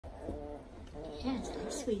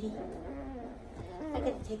sweetie. I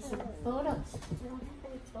gotta take some photos. I don't have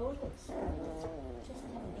any photos. Just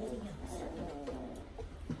have videos.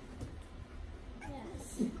 Yes.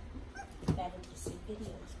 Better to see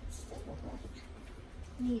videos, but still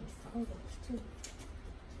need photos too.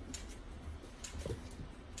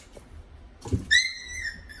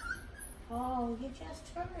 Oh, you just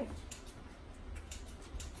hurt.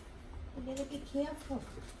 You gotta be careful.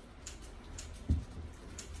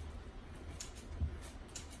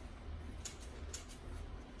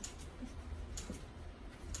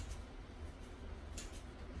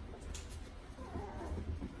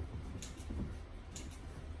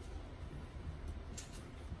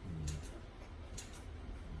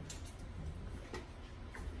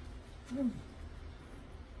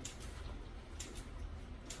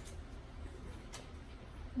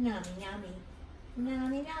 Nummy, nummy.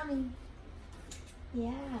 Nummy, nummy.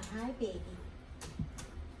 Yeah, hi, baby.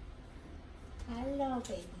 Hello,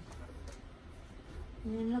 baby.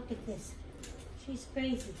 And then look at this. She's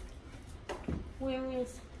crazy. Where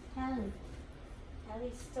is Hallie?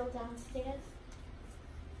 Hallie's still downstairs?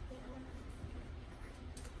 Yeah.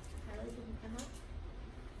 Hallie didn't come up?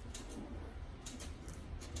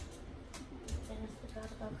 Dennis forgot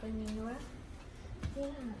about bringing her up? Yeah.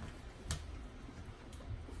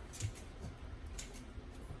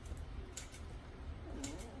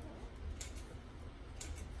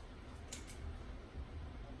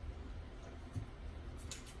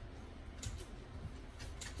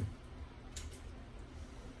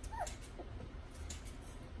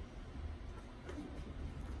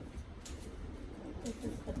 This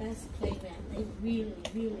is the best playmat. They really,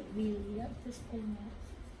 really, really love this playmat.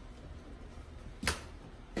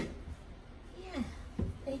 Yeah,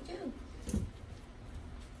 they do.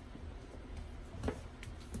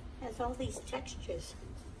 Has all these textures.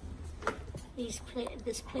 This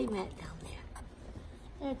playmat down there.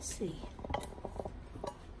 Let's see.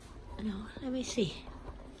 No, let me see.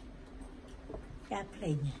 That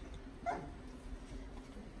playmat.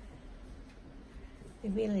 I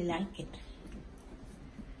really like it.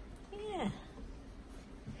 Yeah,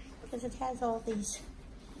 because it has all these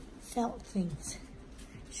felt things,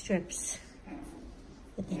 strips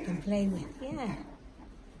that they can play with. Yeah,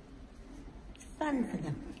 it's fun for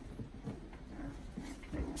them.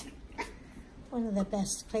 One of the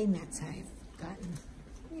best play mats I've gotten.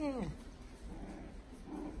 Yeah.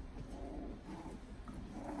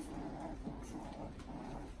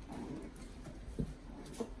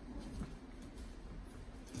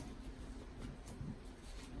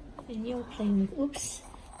 And you're playing with, oops,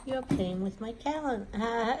 you're playing with my camera.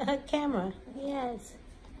 Yes.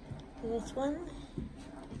 This one.